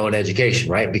your own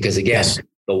education, right? Because again,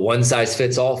 the one size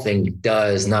fits all thing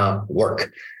does not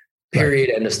work. Period.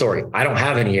 Right. End of story. I don't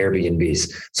have any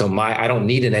Airbnbs. So I don't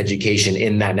need an education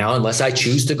in that now, unless I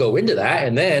choose to go into that.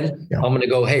 And then I'm going to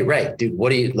go, hey, Ray, dude,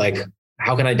 what do you like?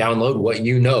 How can I download what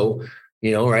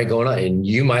right, going on? And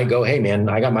you might go, hey man,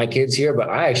 I got my kids here, but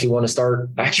I actually want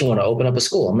to open up a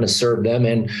school. I'm going to serve them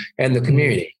and the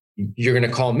community. You're going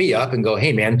to call me up and go,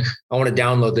 hey man, I want to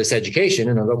download this education.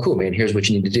 And I'll go, cool, man, here's what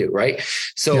you need to do. Right.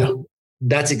 So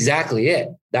that's exactly it.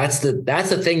 That's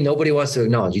the thing nobody wants to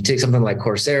acknowledge. You take something like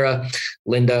Coursera,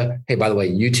 Linda, hey, by the way,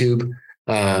 YouTube,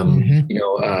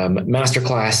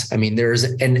 Masterclass. I mean, there's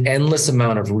an endless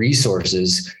amount of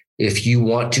resources. If you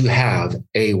want to have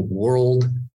a world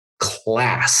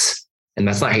class, and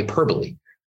that's not hyperbole,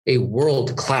 a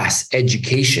world class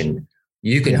education,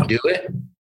 you can do it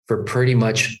for pretty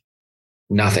much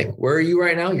nothing. Where are you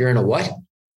right now? You're in a what?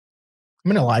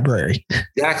 I'm in a library.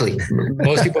 Exactly.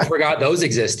 Most people forgot those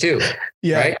exist too.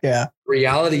 Yeah. Right? Yeah.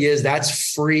 Reality is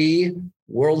that's free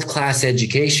world-class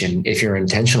education. If you're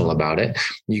intentional about it,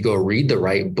 you go read the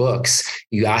right books,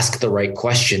 you ask the right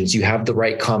questions, you have the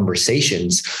right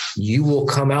conversations, you will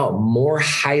come out more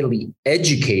highly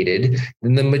educated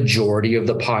than the majority of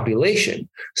the population.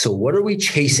 So what are we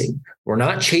chasing? We're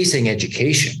not chasing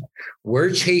education.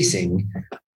 We're chasing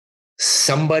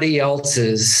somebody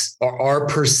else's, or our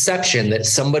perception that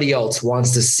somebody else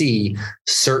wants to see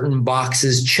certain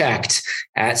boxes checked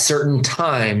at certain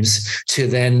times to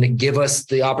then give us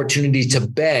the opportunity to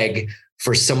beg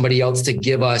for somebody else to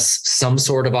give us some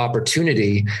sort of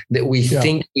opportunity that we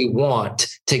think we want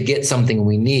to get something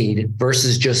we need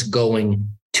versus just going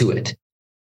to it.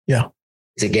 Yeah.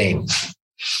 It's a game.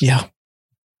 Yeah.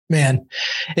 Man,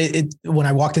 when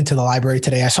I walked into the library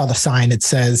today, I saw the sign. It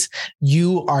says,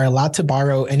 you are allowed to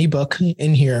borrow any book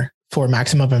in here for a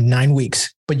maximum of 9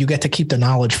 weeks, but you get to keep the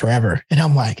knowledge forever. And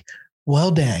I'm like,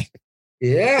 well, dang.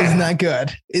 Yeah. Isn't that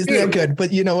good? Isn't that good?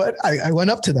 But you know what? I went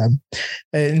up to them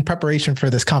in preparation for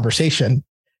this conversation.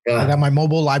 I got my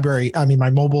mobile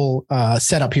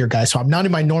setup here, guys. So I'm not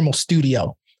in my normal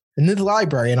studio in the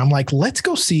library. And I'm like, let's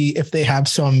go see if they have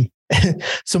some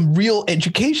real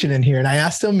education in here. And I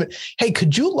asked them, hey,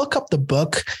 could you look up the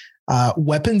book,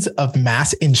 Weapons of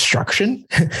Mass Instruction?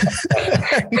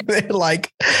 They're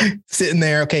like sitting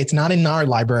there. Okay. It's not in our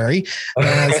library.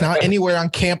 It's not anywhere on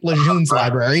Camp Lejeune's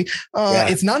library.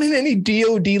 It's not in any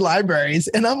DOD libraries.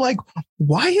 And I'm like,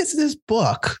 why is this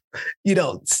book,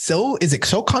 is it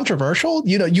so controversial?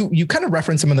 You kind of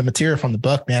reference some of the material from the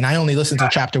book, man. I only listened to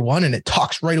chapter 1 and it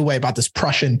talks right away about this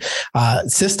Prussian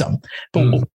system.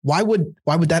 But why would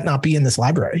that not be in this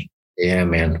library? Yeah,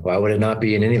 man. Why would it not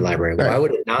be in any library? Why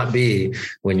would it not be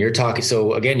when you're talking?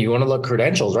 So again, you want to look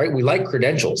credentials, right? We like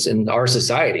credentials in our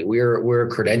society. We're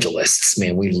credentialists,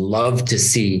 man. We love to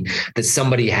see that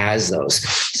somebody has those.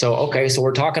 So, okay. So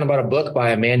we're talking about a book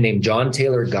by a man named John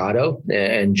Taylor Gatto,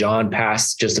 and John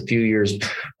passed just a few years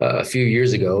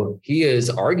ago. He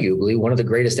is arguably one of the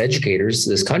greatest educators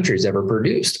this country has ever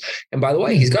produced. And by the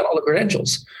way, he's got all the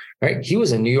credentials, right? He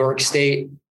was a New York State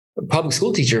public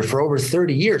school teacher for over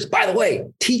 30 years. By the way,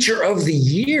 teacher of the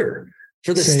year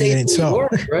for the state of New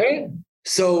York, right?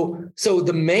 So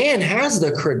the man has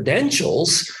the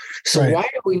credentials. So why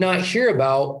do we not hear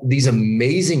about these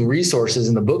amazing resources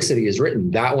in the books that he has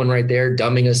written? That one right there,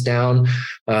 Dumbing Us Down,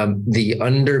 the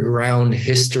underground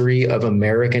history of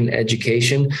American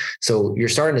education. So you're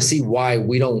starting to see why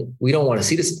we don't want to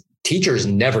see this. Teachers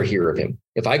never hear of him.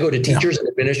 If I go to teachers and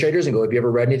administrators and go, have you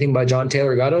ever read anything by John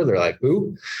Taylor Gatto? They're like,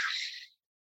 who?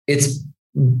 It's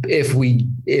if we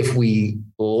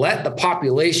let the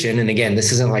population, and again,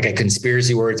 this isn't like a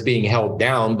conspiracy where it's being held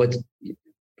down, but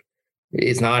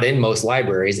it's not in most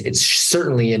libraries. It's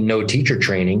certainly in no teacher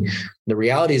training. The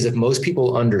reality is if most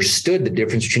people understood the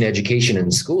difference between education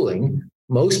and schooling,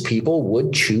 most people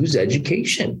would choose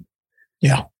education.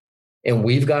 Yeah. And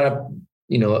we've got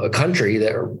a country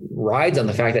that rides on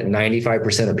the fact that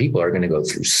 95% of people are going to go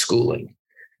through schooling.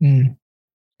 And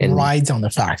rides on the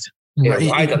fact.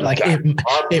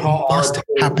 It must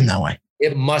happen that way.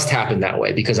 It must happen that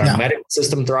way because our medical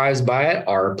system thrives by it.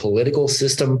 Our political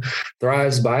system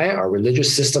thrives by it. Our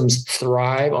religious systems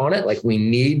thrive on it. Like we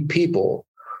need people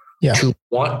to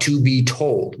want to be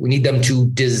told. We need them to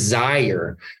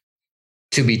desire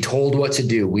to be told what to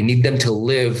do. We need them to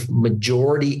live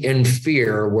majority in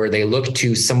fear where they look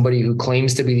to somebody who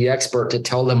claims to be the expert to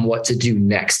tell them what to do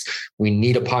next. We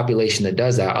need a population that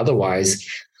does that. Otherwise,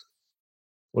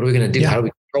 what are we going to do? How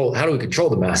do we control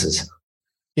the masses?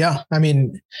 Yeah. I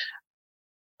mean,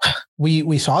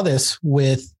 we saw this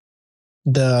with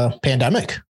the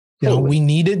pandemic. You know, we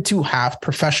needed to have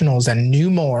professionals that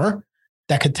knew more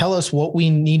that could tell us what we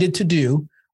needed to do,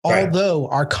 although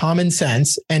our common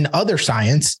sense and other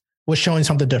science was showing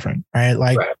something different, right?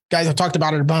 Like guys, I've talked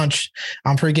about it a bunch.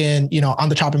 I'm freaking, on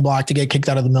the chopping block to get kicked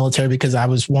out of the military because I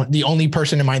was the only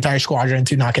person in my entire squadron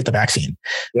to not get the vaccine,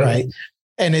 right?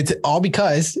 And it's all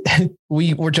because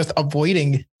we were just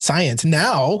avoiding science.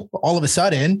 Now, all of a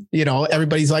sudden,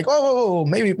 everybody's like, oh,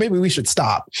 maybe we should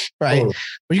stop. Right.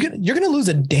 But you're going to lose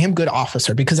a damn good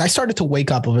officer because I started to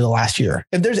wake up over the last year.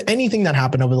 If there's anything that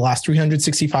happened over the last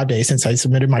 365 days since I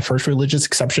submitted my first religious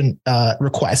exception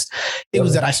request, it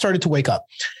was that I started to wake up.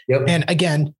 And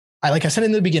again, like I said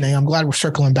in the beginning, I'm glad we're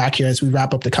circling back here as we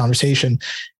wrap up the conversation.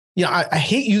 I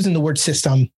hate using the word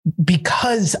system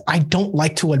because I don't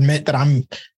like to admit that I'm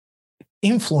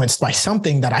influenced by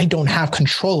something that I don't have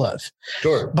control of.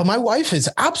 Sure. But my wife is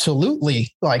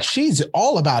absolutely she's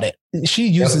all about it. She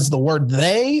uses the word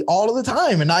they all of the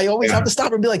time. And I always have to stop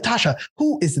her and be like, Tasha,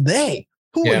 who is they?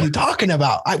 Who are you talking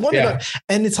about? I wonder.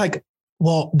 And it's like,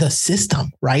 well, the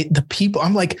system, right? The people.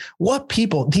 I'm like, what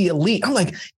people? The elite. I'm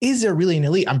like, is there really an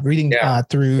elite? I'm reading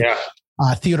through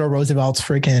Theodore Roosevelt's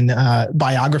freaking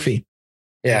biography.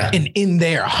 And in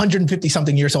there, 150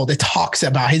 something years old, it talks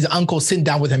about his uncle sitting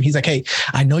down with him. He's like, hey,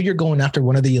 I know you're going after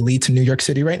one of the elites in New York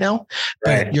City right now,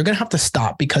 but you're going to have to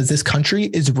stop because this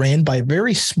country is ran by a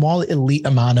very small elite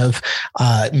amount of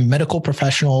medical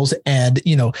professionals and,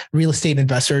 real estate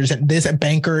investors and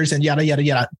bankers and yada, yada,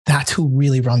 yada. That's who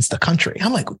really runs the country.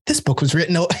 I'm like, this book was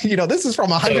written, this is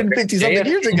from 150 something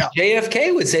years ago.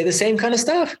 JFK would say the same kind of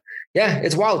stuff. Yeah,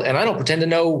 it's wild. And I don't pretend to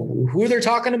know who they're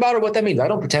talking about or what that means. I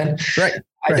don't pretend.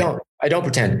 I don't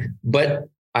pretend, but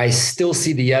I still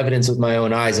see the evidence with my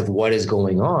own eyes of what is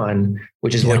going on,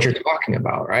 which is what you're talking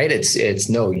about, right? It's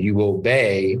no, you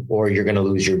obey or you're going to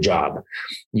lose your job.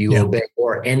 You obey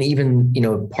and even,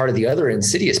 part of the other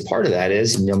insidious part of that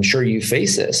is, and I'm sure you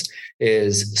face this,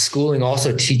 is schooling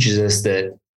also teaches us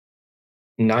that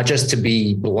not just to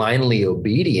be blindly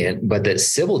obedient, but that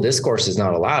civil discourse is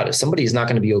not allowed. If somebody is not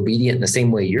going to be obedient in the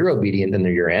same way you're obedient, then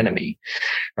they're your enemy,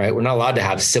 right? We're not allowed to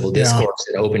have civil discourse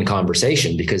and open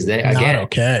conversation because then again,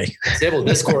 civil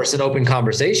discourse and open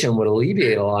conversation would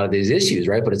alleviate a lot of these issues,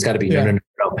 right? But it's got to be no.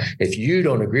 If you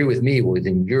don't agree with me, well,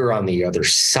 then you're on the other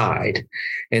side.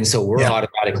 And so we're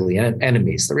automatically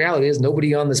enemies. The reality is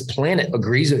nobody on this planet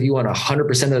agrees with you on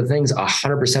 100% of the things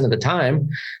 100% of the time.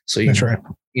 So that's right.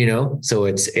 So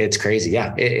it's crazy.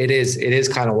 Yeah, it is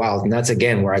kind of wild. And that's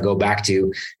again, where I go back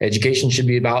to education should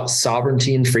be about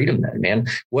sovereignty and freedom then, man,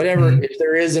 whatever, if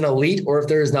there is an elite or if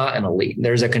there is not an elite,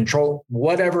 there's a control,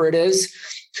 whatever it is,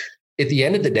 at the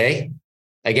end of the day,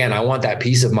 again, I want that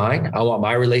peace of mind. I want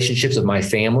my relationships with my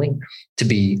family to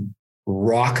be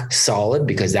rock solid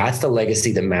because that's the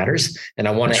legacy that matters. And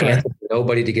I want to answer to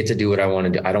nobody to get to do what I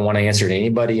want to do. I don't want to answer to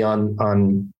anybody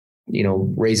on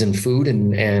raising food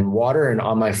and water and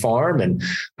on my farm. And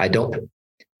I don't,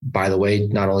 by the way,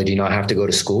 not only do you not have to go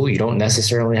to school, you don't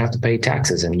necessarily have to pay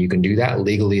taxes and you can do that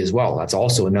legally as well. That's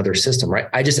also another system, right?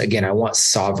 I want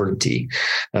sovereignty.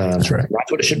 That's right.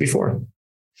 That's what it should be for.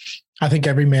 I think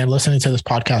every man listening to this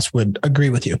podcast would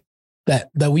agree with you that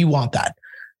we want that.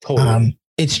 Totally.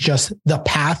 It's just the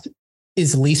path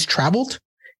is least traveled.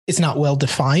 It's not well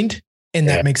defined, and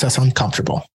that makes us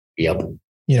uncomfortable. Yep.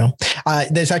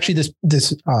 There's actually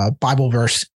this Bible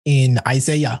verse in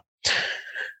Isaiah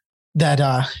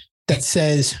that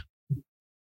says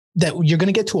that you're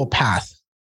going to get to a path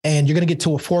and you're going to get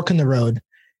to a fork in the road.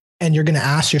 And you're going to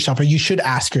ask yourself, or you should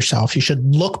ask yourself, you should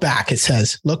look back. It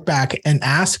says, look back and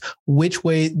ask which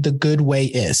way the good way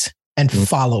is and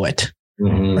follow it.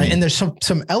 Right. And there's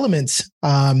some elements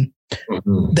of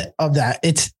that.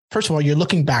 It's, first of all, you're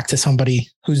looking back to somebody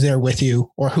who's there with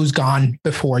you or who's gone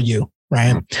before you.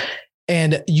 Right.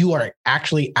 And you are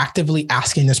actually actively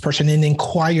asking this person and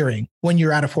inquiring when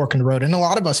you're at a fork in the road. And a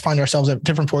lot of us find ourselves at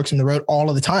different forks in the road all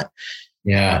of the time.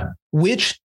 Yeah.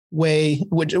 Which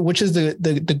is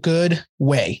the good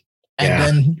way. And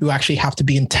then you actually have to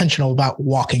be intentional about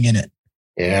walking in it.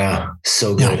 Yeah.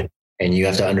 So good. And you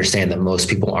have to understand that most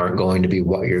people aren't going to be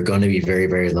what you're going to be very,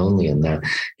 very lonely in that.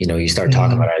 You start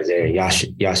talking about Isaiah.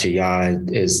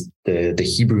 Yashaya is the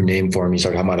Hebrew name for him. You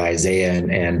start talking about Isaiah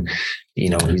and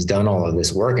he's done all of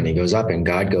this work, and he goes up and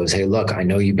God goes, hey, look, I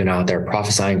know you've been out there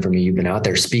prophesying for me. You've been out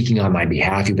there speaking on my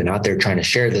behalf. You've been out there trying to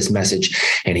share this message.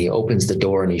 And he opens the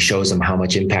door and he shows him how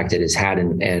much impact it has had.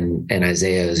 And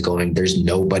Isaiah is going, there's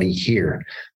nobody here.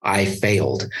 I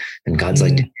failed. And God's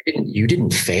like, you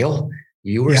didn't fail.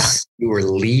 You were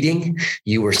leading,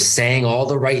 you were saying all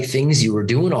the right things, you were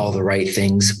doing all the right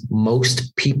things.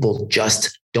 Most people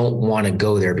just don't want to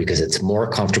go there because it's more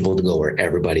comfortable to go where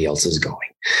everybody else is going.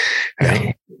 Right?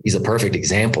 Yeah. He's a perfect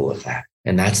example of that.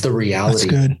 And that's the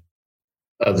reality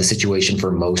of the situation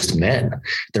for most men.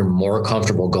 They're more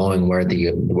comfortable going where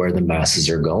the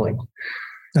masses are going.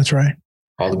 That's right.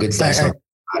 All the good stuff.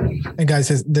 And guys,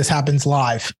 this happens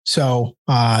live. So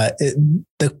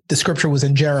the scripture was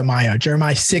in Jeremiah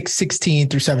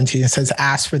 6:16-17. It says,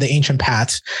 ask for the ancient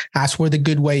paths, ask where the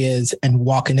good way is and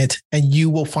walk in it, and you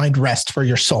will find rest for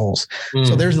your souls.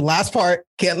 So there's the last part.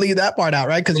 Can't leave that part out,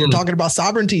 right? Because you're talking about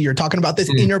sovereignty. You're talking about this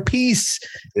inner peace.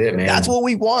 That's what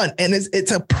we want. And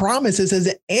it's a promise. It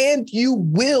says, and you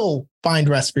will find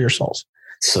rest for your souls.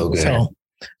 So good.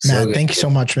 So, Matt, thank you so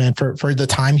much, man, for the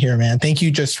time here, man. Thank you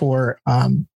just for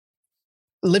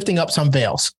lifting up some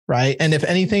veils, right? And if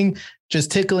anything,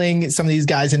 just tickling some of these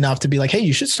guys enough to be like, hey,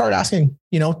 you should start asking,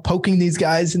 poking these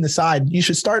guys in the side. You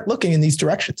should start looking in these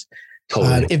directions.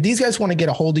 Totally. If these guys want to get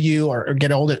a hold of you or get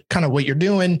a hold of kind of what you're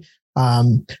doing,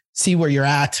 see where you're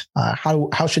at,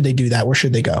 how should they do that? Where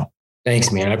should they go?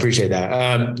 Thanks, man. I appreciate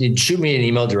that. You shoot me an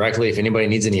email directly. If anybody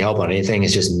needs any help on anything,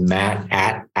 it's just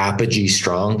Matt@Apogee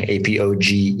Strong,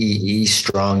 APOGEE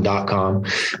strong.com.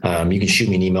 You can shoot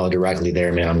me an email directly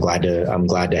there, man. I'm glad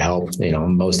to help.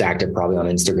 I'm most active probably on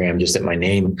Instagram, just at my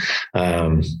name.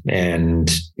 And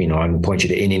I can point you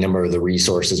to any number of the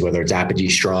resources, whether it's Apogee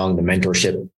Strong, the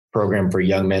mentorship program for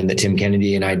young men that Tim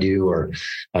Kennedy and I do, or,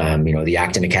 the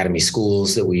Acton Academy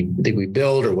schools that we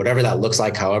build, or whatever that looks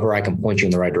like. However, I can point you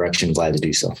in the right direction. Glad to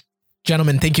do so.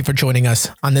 Gentlemen, thank you for joining us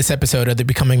on this episode of the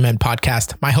Becoming Men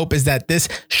podcast. My hope is that this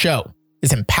show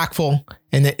is impactful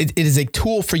and that it is a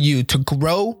tool for you to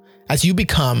grow as you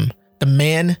become the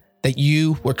man that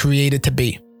you were created to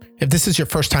be. If this is your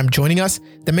first time joining us,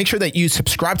 then make sure that you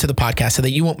subscribe to the podcast so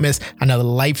that you won't miss another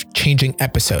life-changing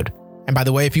episode. And by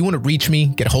the way, if you want to reach me,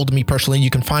 get a hold of me personally,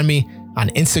 you can find me on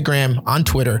Instagram, on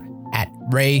Twitter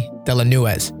 @Ray De La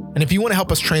Nuez. And if you want to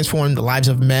help us transform the lives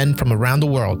of men from around the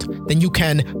world, then you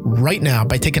can right now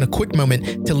by taking a quick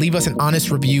moment to leave us an honest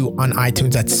review on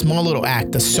iTunes. That small little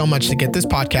act does so much to get this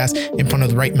podcast in front of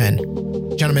the right men.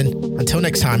 Gentlemen, until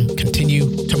next time,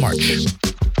 continue to march.